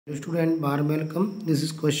Student bar welcome. This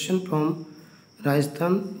is question from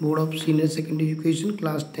Rajasthan Board of Senior Secondary Education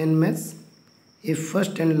class 10 maths. If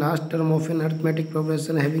first and last term of an arithmetic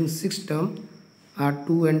progression having 6 terms are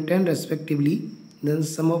 2 and 10 respectively, then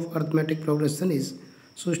sum of arithmetic progression is.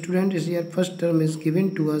 So student is here, first term is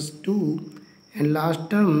given to us 2 and last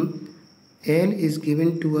term n is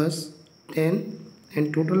given to us 10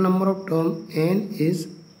 and total number of term n is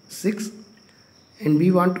 6. And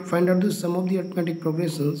we want to find out the sum of the arithmetic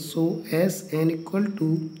progressions. So as n equal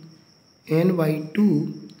to n by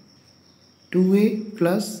 2, 2a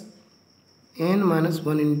plus n minus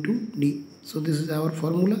 1 into d. So this is our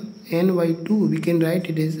formula. N by 2 we can write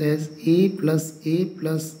it as a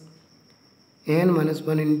plus n minus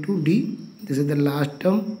 1 into d. This is the last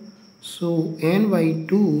term. So n by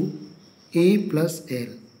 2 a plus l.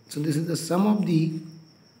 So this is the sum of the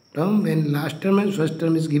term when last term and first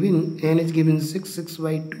term is given. N is given 6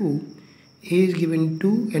 by 2, a is given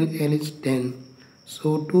 2 and l is 10.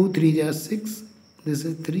 So 2 3 is 6, this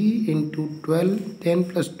is 3 into 12, 10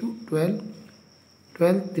 plus 2 12,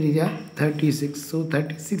 12 3 is 36. So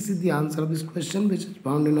 36 is the answer of this question, which is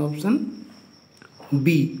found in option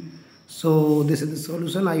B. So this is the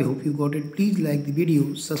solution. I hope you got it. Please like the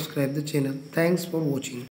video, subscribe the channel. Thanks for watching.